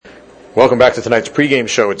Welcome back to tonight's pregame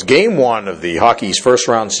show. It's game one of the hockey's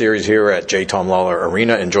first-round series here at J. Thom Lawler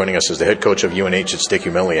Arena, and joining us is the head coach of UNH, it's Dick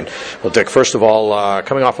Umilian. Well, Dick, first of all,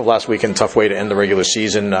 coming off of last weekend, tough way to end the regular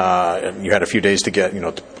season. You had a few days to get,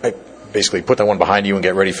 basically put that one behind you and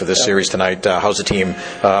get ready for this series tonight. How's the team?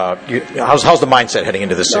 How's the mindset heading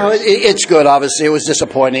into this series? It's good, obviously. It was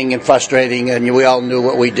disappointing and frustrating, and we all knew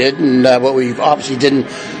what we did and what we obviously didn't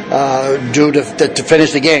do to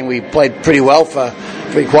finish the game. We played pretty well for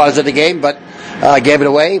 3 quarters of the game, but gave it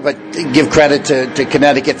away. But give credit to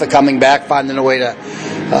Connecticut for coming back, finding a way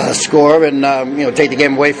to score and take the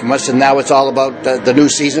game away from us. And now it's all about the new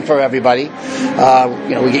season for everybody.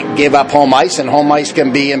 We gave up home ice, and home ice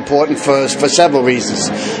can be important for several reasons.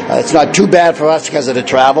 It's not too bad for us because of the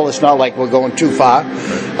travel. It's not like we're going too far.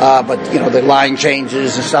 But the line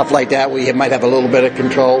changes and stuff like that, we might have a little bit of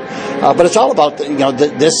control. But it's all about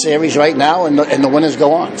this series right now, and the winners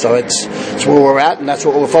go on. So it's where we're at, and that's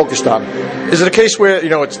what we're focused on. Is it a case where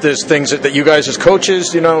there's things that you guys as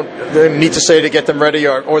coaches they need to say to get them ready,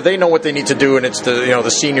 or they know what they need to do, and it's the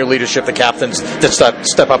senior leadership, the captains that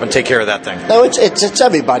step up and take care of that thing? No, it's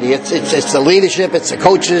everybody. It's the leadership, it's the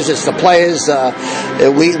coaches, it's the players.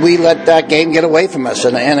 We let that game get away from us,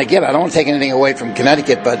 and again, I don't want to take anything away from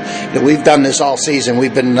Connecticut, but we've done this all season.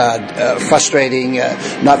 We've been frustrating,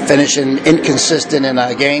 not finishing, inconsistent in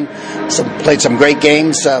our game. Played some great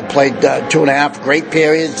games, played 2.5 great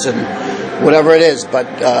periods, and whatever it is. But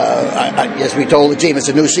as we told the team, it's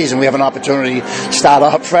a new season. We have an opportunity to start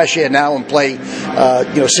off fresh here now and play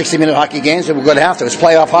 60-minute hockey games, and we're going to have to. It's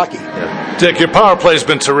playoff hockey. Yeah. Dick, your power play has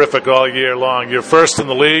been terrific all year long. You're first in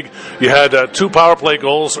the league. You had 2 power play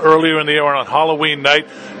goals earlier in the year on Halloween night.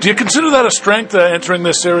 Do you consider that a strength entering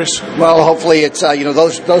this series? Well, hopefully it's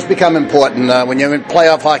those become important when you're in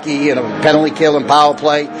playoff hockey. Penalty kill and power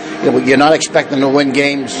play. You're not expecting to win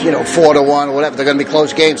games 4-1 or whatever. They're going to be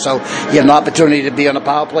close games, so you have an opportunity to be on a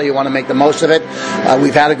power play. You want to make the most of it.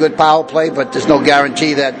 We've had a good power play, but there's no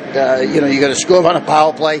guarantee that you're going to score on a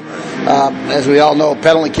power play. As we all know,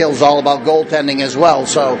 penalty kill is all about goaltending as well.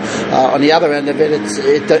 So on the other end of it,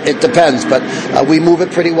 it depends. But we move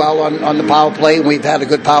it pretty well on the power play. We've had a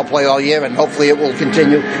good power play all year, and hopefully it will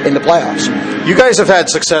continue in the playoffs. You guys have had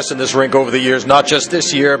success in this rink over the years, not just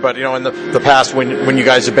this year, but in the past when you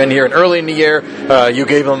guys have been here. And early in the year, you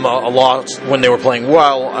gave them a loss when they were playing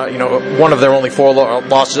well. One of their only 4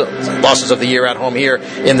 losses of the year at home here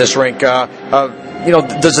in this rink.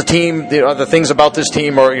 Does the team, the things about this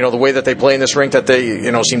team, or the way that they play in this rink, that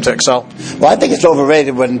they seem to excel? Well, I think it's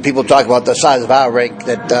overrated when people talk about the size of our rink,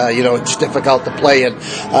 that it's difficult to play in.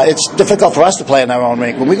 It's difficult for us to play in our own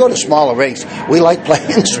rink. When we go to smaller rinks, we like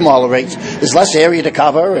playing in smaller rinks. There's less area to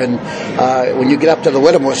cover, and when you get up to the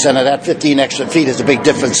Whittemore Center, that 15 extra feet is a big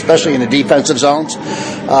difference, especially in the defensive zones.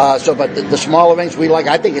 But the smaller rinks we like.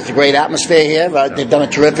 I think it's a great atmosphere here. They've done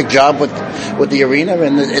a terrific job with the arena,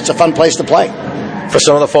 and it's a fun place to play. For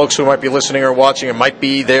some of the folks who might be listening or watching, it might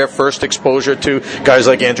be their first exposure to guys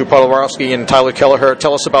like Andrew Podorowski and Tyler Kelleher.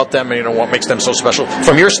 Tell us about them and what makes them so special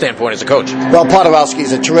from your standpoint as a coach. Well, Podorowski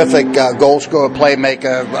is a terrific goal scorer,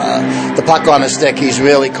 playmaker. The puck on his stick, he's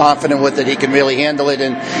really confident with it. He can really handle it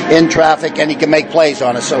in traffic, and he can make plays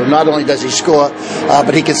on it. So not only does he score,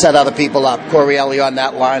 but he can set other people up. Corrielli on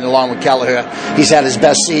that line along with Kelleher. He's had his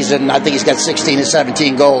best season. I think he's got 16 or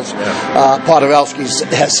 17 goals. Podorowski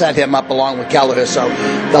has set him up along with Kelleher. So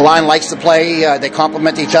the line likes to play. They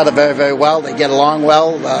complement each other very, very well. They get along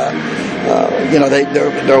well.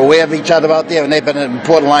 They're aware of each other out there, and they've been an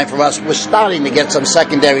important line for us. We're starting to get some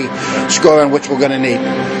secondary scoring, which we're going to need.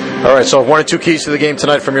 All right, so 1 or 2 keys to the game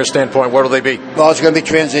tonight from your standpoint. What will they be? Well, it's going to be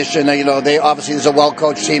transition. They obviously, there's a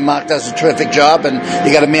well-coached team. Mark does a terrific job, and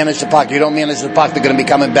you got to manage the puck. If you don't manage the puck, they're going to be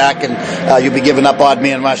coming back, and you'll be giving up odd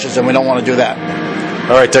man rushes, and we don't want to do that.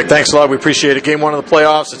 All right, Dick, thanks a lot. We appreciate it. Game 1 of the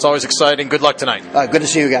playoffs. It's always exciting. Good luck tonight. Good to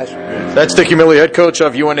see you guys. That's Dick Umilian, head coach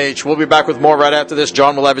of UNH. We'll be back with more right after this.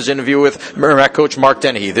 John will have his interview with Merrimack coach Mark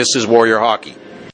Dennehy. This is Warrior Hockey.